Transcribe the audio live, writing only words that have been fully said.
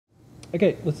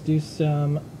Okay, let's do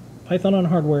some Python on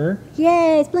hardware.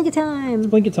 Yay, it's Blinket time. It's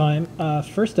Blinket time.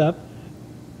 First up,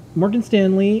 Morgan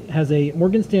Stanley has a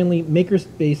Morgan Stanley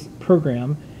Makerspace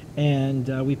program,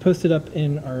 and we posted up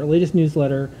in our latest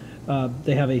newsletter.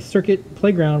 They have a circuit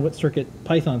playground with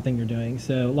CircuitPython thing they're doing.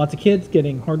 So lots of kids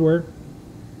getting hardware,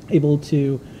 able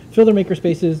to fill their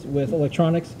makerspaces with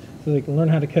electronics so they can learn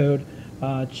how to code.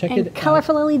 Check it out.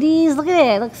 Colorful LEDs, look at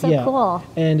it, it looks so cool.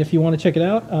 And if you want to check it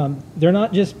out, they're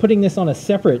not just putting this on a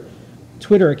separate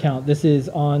Twitter account. This is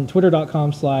on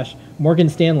twitter.com/Morgan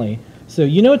Stanley. So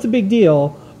you know it's a big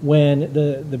deal when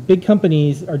the big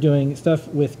companies are doing stuff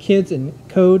with kids and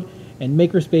code and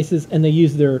makerspaces, and they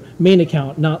use their main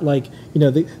account, not like, you know,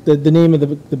 the name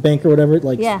of the bank or whatever,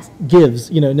 like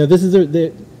gives. You know, no, this is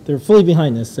they're fully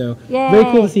behind this. So very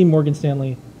cool to see Morgan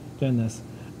Stanley doing this.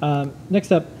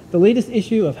 Next up, the latest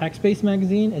issue of Hackspace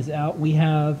magazine is out. We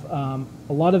have a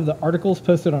lot of the articles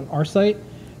posted on our site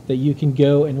that you can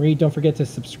go and read. Don't forget to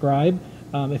subscribe.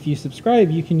 If you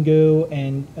subscribe, you can go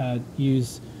and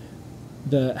use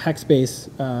the Hackspace,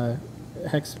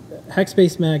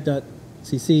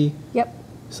 hackspace.mag.cc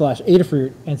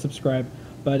 /Adafruit and subscribe.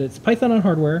 But it's Python on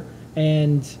hardware,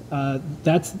 and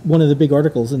that's one of the big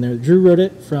articles in there. Drew wrote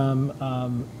it from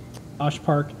Osh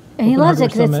Park. And he loves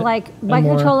it because it's like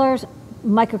microcontrollers,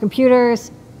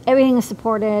 microcomputers, everything is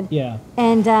supported. Yeah.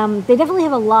 And they definitely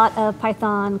have a lot of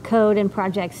Python code and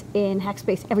projects in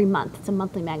Hackspace every month. It's a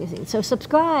monthly magazine. So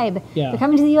subscribe. Yeah. They're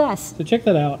coming to the US. So check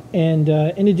that out. And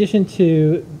in addition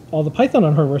to all the Python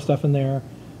on hardware stuff in there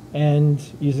and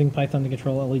using Python to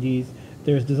control LEDs,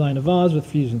 there's Design a Vase with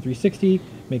Fusion 360,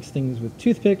 makes things with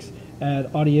toothpicks, add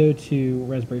audio to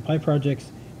Raspberry Pi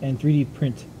projects, and 3D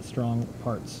print strong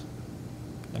parts.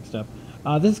 Next up.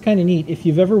 This is kind of neat. If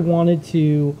you've ever wanted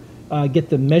to get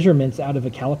the measurements out of a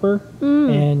caliper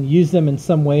and use them in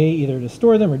some way, either to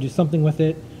store them or do something with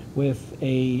it with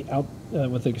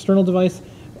with an external device,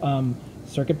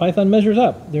 CircuitPython measures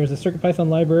up. There's a CircuitPython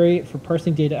library for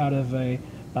parsing data out of a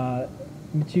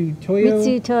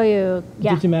Mitsutoyo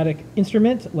Digitomatic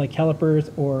instrument like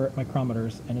calipers or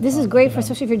micrometers. And this is great for,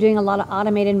 especially if you're doing a lot of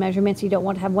automated measurements. You don't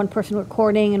want to have one person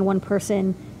recording and one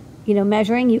person, you know,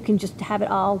 measuring. You can just have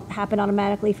it all happen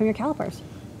automatically from your calipers.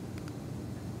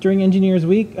 During Engineers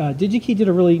Week, DigiKey did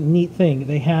a really neat thing.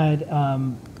 They had,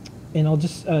 and I'll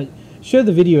just show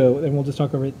the video and we'll just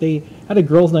talk over it. They had a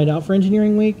girls' night out for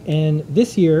Engineering Week, and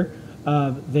this year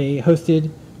they hosted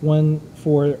one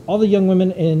for all the young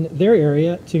women in their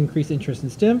area to increase interest in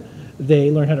STEM.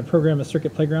 They learned how to program a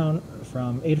circuit playground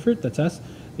from Adafruit, that's us.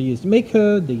 They used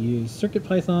MakeCode, they used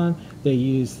CircuitPython, they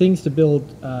used things to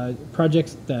build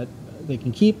projects that they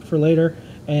can keep for later,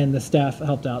 and the staff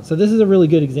helped out. So this is a really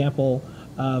good example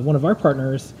of one of our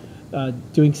partners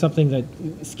doing something that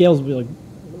scales. Like,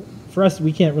 for us,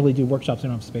 we can't really do workshops, we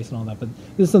don't have space and all that, but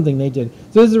this is something they did.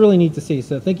 So this is really neat to see.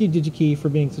 So thank you, DigiKey, for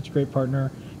being such a great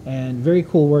partner, and very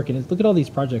cool work. And look at all these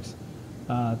projects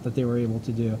that they were able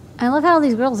to do. I love how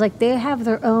these girls, like, they have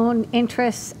their own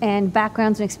interests and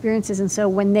backgrounds and experiences, and so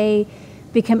when they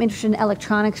become interested in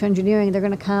electronics or engineering, they're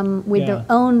going to come with their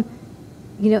own,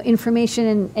 you know,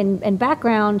 information and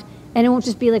background, and it won't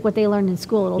just be like what they learned in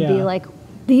school. It'll be like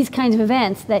these kinds of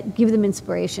events that give them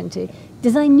inspiration to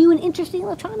design new and interesting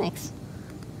electronics.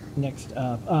 Next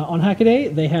up, on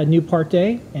Hackaday, they had new part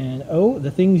day, and the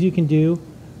things you can do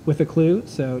with a clue.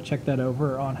 So check that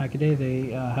over on Hackaday.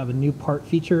 They have a new part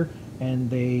feature, and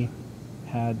they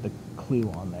had the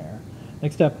clue on there.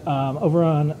 Next up, over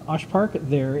on Osh Park,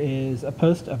 there is a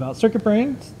post about Circuit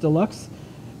Brains Deluxe,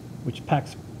 which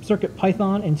packs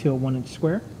CircuitPython into a 1-inch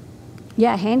square.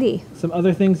 Yeah, handy. Some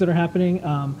other things that are happening.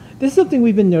 This is something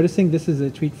we've been noticing. This is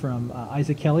a tweet from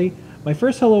Isaac Kelly. My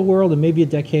first Hello World in maybe a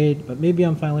decade, but maybe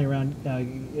I'm finally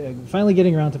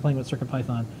getting around to playing with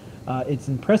CircuitPython. It's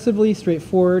impressively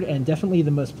straightforward and definitely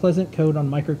the most pleasant code on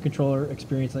microcontroller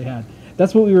experience I had.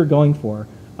 That's what we were going for.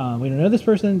 We don't know this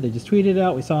person. They just tweeted it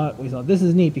out. We saw it. We thought this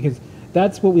is neat because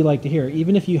that's what we like to hear.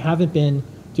 Even if you haven't been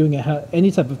doing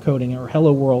any type of coding or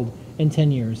Hello World in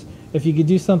 10 years, if you could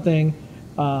do something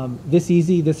this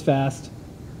easy, this fast,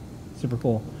 super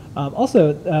cool.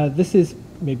 Also, this is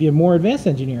maybe a more advanced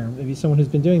engineer, maybe someone who's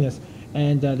been doing this.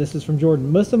 And this is from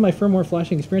Jordan. Most of my firmware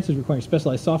flashing experiences requiring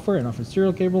specialized software and often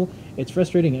serial cable. It's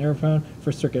frustrating and error-prone.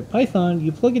 For CircuitPython,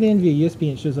 you plug it in via USB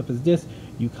and it shows up as disk.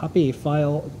 You copy a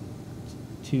file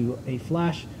to a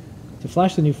flash to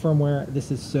flash the new firmware.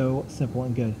 This is so simple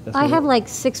and good. I have like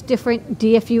 6 different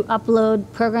DFU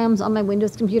upload programs on my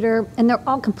Windows computer, and they're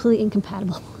all completely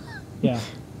incompatible. Yeah.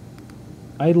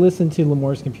 I listen to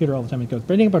Lemore's computer all the time. It goes,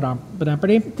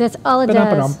 that's all it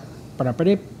does.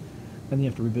 and you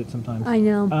have to reboot sometimes. I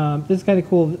know. This is kind of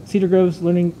cool. Cedar Grove's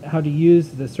learning how to use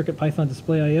the CircuitPython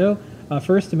display I/O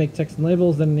first to make text and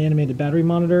labels, then an animated battery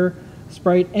monitor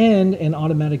sprite, and an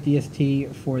automatic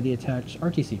DST for the attached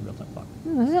RTC real-time clock.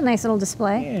 This is a nice little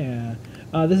display.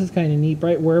 Yeah. This is kind of neat.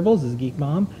 Bright Wearables is Geek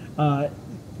Mom.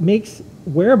 Makes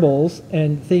wearables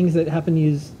and things that happen to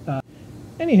use.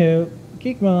 Anywho,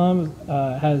 Geek Mom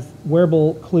has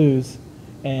wearable clues,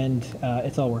 and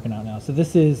it's all working out now. So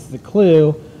this is the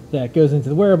clue that goes into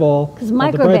the wearable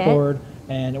called the breadboard,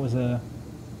 and it was a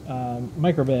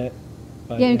microbit.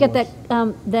 Yeah, you get that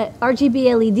that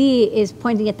RGB LED is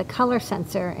pointing at the color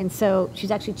sensor, and so she's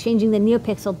actually changing the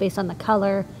neopixel based on the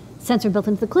color sensor built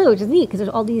into the clue, which is neat because there's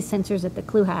all these sensors that the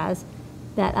clue has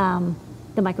that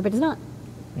the microbit does not.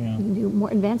 Yeah. You can do more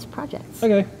advanced projects.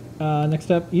 Okay,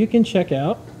 next up, you can check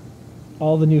out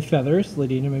all the new feathers.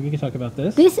 Ladina, maybe you can talk about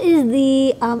this. This is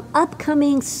the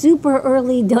upcoming super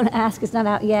early, don't ask, it's not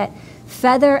out yet,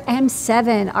 Feather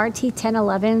M7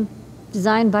 RT1011,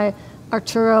 designed by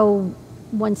Arturo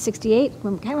 168, I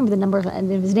can't remember the number of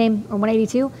his name, or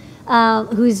 182,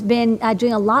 who's been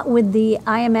doing a lot with the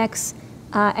IMX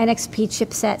NXP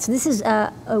chipset. So this is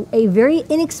a very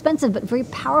inexpensive but very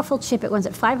powerful chip. It runs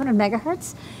at 500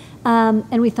 megahertz.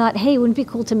 And we thought, hey, wouldn't it be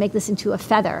cool to make this into a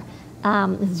Feather?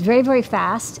 It's very, very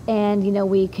fast, and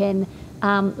we can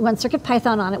run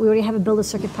CircuitPython on it. We already have a build of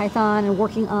CircuitPython and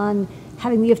working on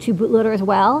having the UF2 bootloader as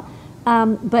well.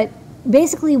 But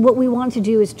basically what we wanted to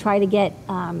do is try to get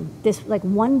this like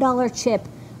 $1 chip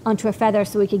onto a Feather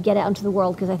so we could get it onto the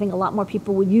world, because I think a lot more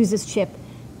people would use this chip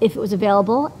if it was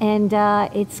available, and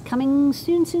it's coming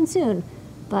soon, soon, soon.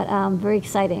 But very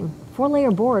exciting.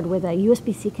 4-layer board with a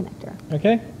USB-C connector.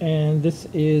 Okay, and this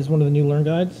is one of the new Learn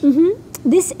guides? Mm-hmm.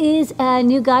 This is a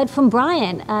new guide from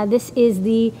Brian. This is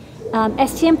the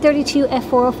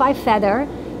STM32F405 Feather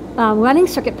running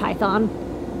CircuitPython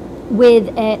with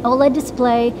an OLED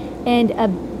display and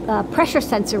a pressure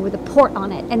sensor with a port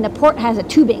on it. And the port has a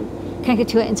tubing connected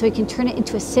to it, and so we can turn it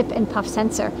into a sip and puff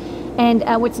sensor. And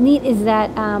what's neat is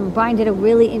that Brian did a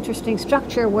really interesting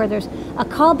structure where there's a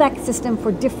callback system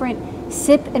for different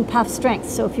sip and puff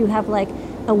strengths. So if you have like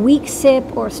a weak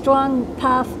sip or a strong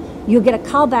puff, you'll get a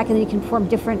callback, and then you can perform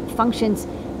different functions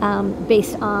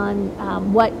based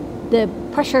on what the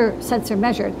pressure sensor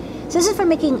measured. So this is for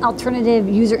making alternative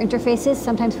user interfaces,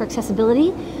 sometimes for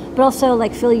accessibility, but also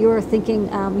like Phil, you were thinking,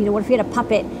 what if you had a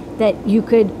puppet that you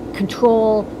could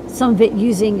control some of it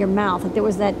using your mouth? Like there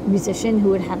was that musician who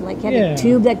would have like a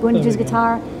tube that went into his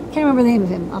guitar. Can't remember the name of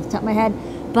him off the top of my head,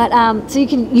 but so you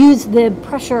can use the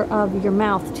pressure of your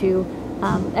mouth to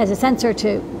as a sensor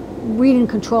to read and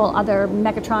control other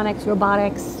mechatronics,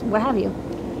 robotics, what have you.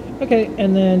 Okay,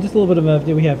 and then just a little bit of an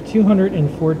update. We have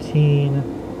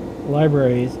 214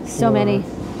 libraries. So many.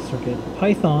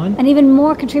 CircuitPython. And even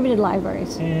more contributed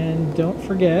libraries. And don't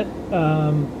forget,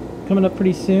 coming up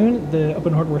pretty soon, the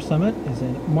Open Hardware Summit is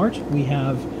in March. We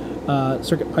have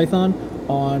CircuitPython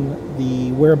on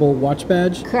the wearable watch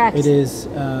badge. Correct. It is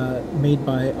made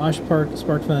by Oshpark,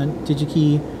 SparkFun,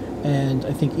 DigiKey, and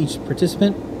I think each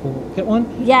participant will get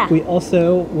one. Yeah. We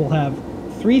also will have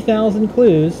 3,000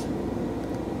 clues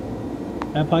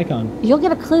at PyCon. You'll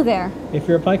get a clue there. If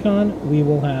you're at PyCon, we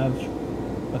will have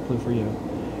a clue for you.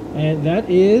 And that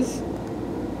is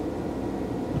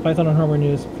the Python on Hardware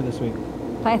news for this week.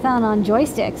 Python on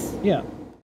joysticks. Yeah.